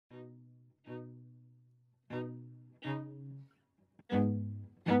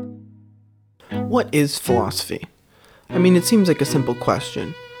What is philosophy? I mean, it seems like a simple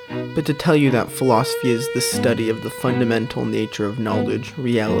question, but to tell you that philosophy is the study of the fundamental nature of knowledge,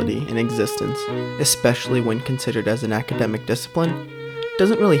 reality, and existence, especially when considered as an academic discipline,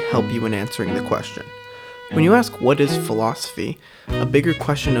 doesn't really help you in answering the question. When you ask what is philosophy, a bigger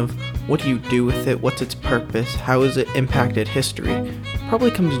question of what do you do with it, what's its purpose, how has it impacted history, probably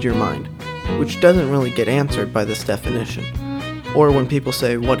comes to your mind, which doesn't really get answered by this definition. Or when people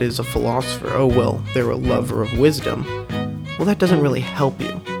say, what is a philosopher? Oh well, they're a lover of wisdom. Well, that doesn't really help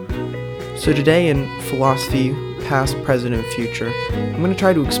you. So today in Philosophy, Past, Present, and Future, I'm going to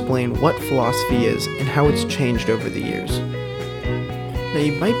try to explain what philosophy is and how it's changed over the years. Now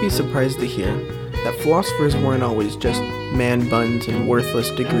you might be surprised to hear that philosophers weren't always just man buns and worthless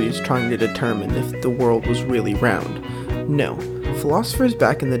degrees trying to determine if the world was really round. No, philosophers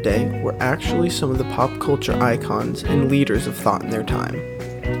back in the day were actually some of the pop culture icons and leaders of thought in their time.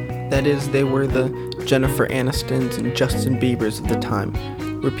 That is, they were the Jennifer Anistons and Justin Biebers of the time,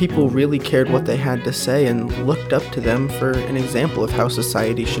 where people really cared what they had to say and looked up to them for an example of how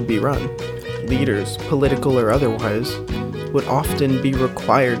society should be run. Leaders, political or otherwise, would often be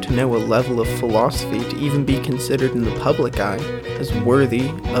required to know a level of philosophy to even be considered in the public eye as worthy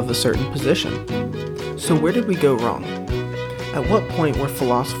of a certain position. So where did we go wrong? At what point were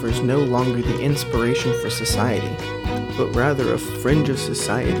philosophers no longer the inspiration for society, but rather a fringe of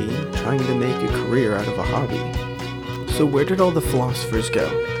society trying to make a career out of a hobby? So where did all the philosophers go?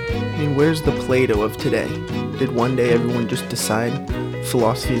 I mean, where's the Plato of today? Did one day everyone just decide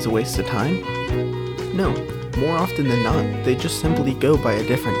philosophy is a waste of time? No, more often than not, they just simply go by a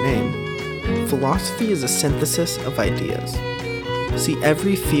different name. Philosophy is a synthesis of ideas. See,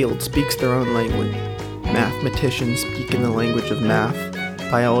 every field speaks their own language. Mathematicians speak in the language of math,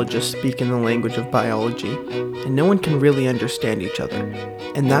 biologists speak in the language of biology, and no one can really understand each other.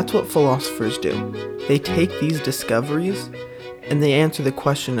 And that's what philosophers do. They take these discoveries and they answer the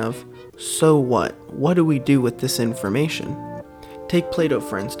question of, so what? What do we do with this information? Take Plato,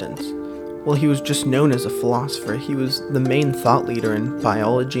 for instance. Well, he was just known as a philosopher. He was the main thought leader in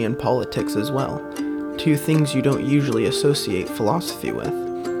biology and politics as well. Two things you don't usually associate philosophy with.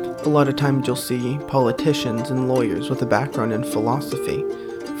 A lot of times you'll see politicians and lawyers with a background in philosophy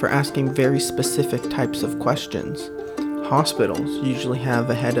for asking very specific types of questions. Hospitals usually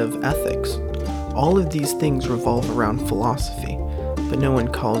have a head of ethics. All of these things revolve around philosophy, but no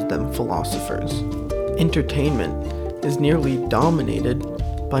one calls them philosophers. Entertainment is nearly dominated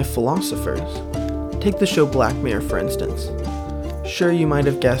by philosophers. Take the show Black Mirror, for instance. Sure, you might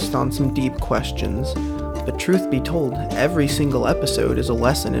have guessed on some deep questions, but truth be told, every single episode is a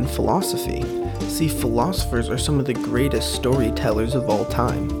lesson in philosophy. See, philosophers are some of the greatest storytellers of all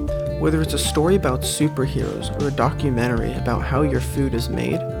time. Whether it's a story about superheroes or a documentary about how your food is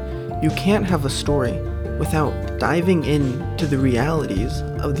made, you can't have a story without diving into the realities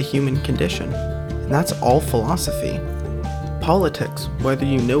of the human condition. And that's all philosophy. Politics, whether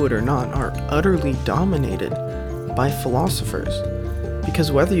you know it or not, are utterly dominated by philosophers.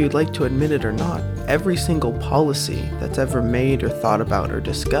 Because whether you'd like to admit it or not, every single policy that's ever made or thought about or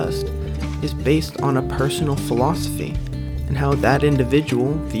discussed is based on a personal philosophy and how that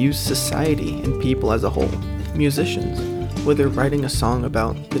individual views society and people as a whole. Musicians, whether writing a song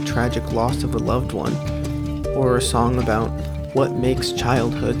about the tragic loss of a loved one or a song about what makes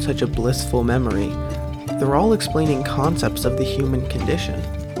childhood such a blissful memory, they're all explaining concepts of the human condition.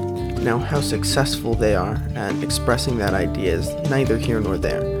 Now, how successful they are at expressing that idea is neither here nor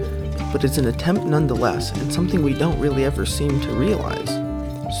there, but it's an attempt nonetheless, and something we don't really ever seem to realize.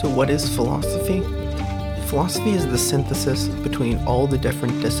 So what is philosophy? Philosophy is the synthesis between all the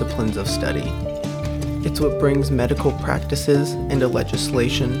different disciplines of study. It's what brings medical practices into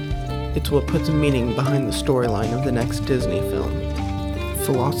legislation. It's what puts meaning behind the storyline of the next Disney film.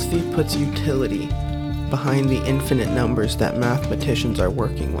 Philosophy puts utility behind the infinite numbers that mathematicians are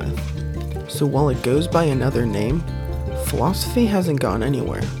working with. So while it goes by another name, philosophy hasn't gone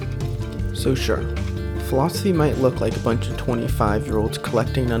anywhere. So sure, philosophy might look like a bunch of 25-year-olds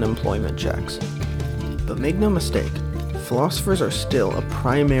collecting unemployment checks. But make no mistake, philosophers are still a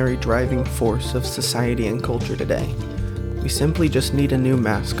primary driving force of society and culture today. We simply just need a new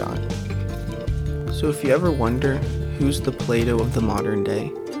mascot. So if you ever wonder who's the Plato of the modern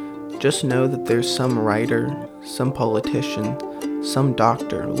day, just know that there's some writer, some politician, some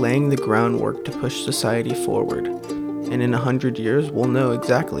doctor laying the groundwork to push society forward. And in 100 years, we'll know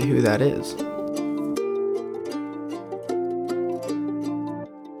exactly who that is.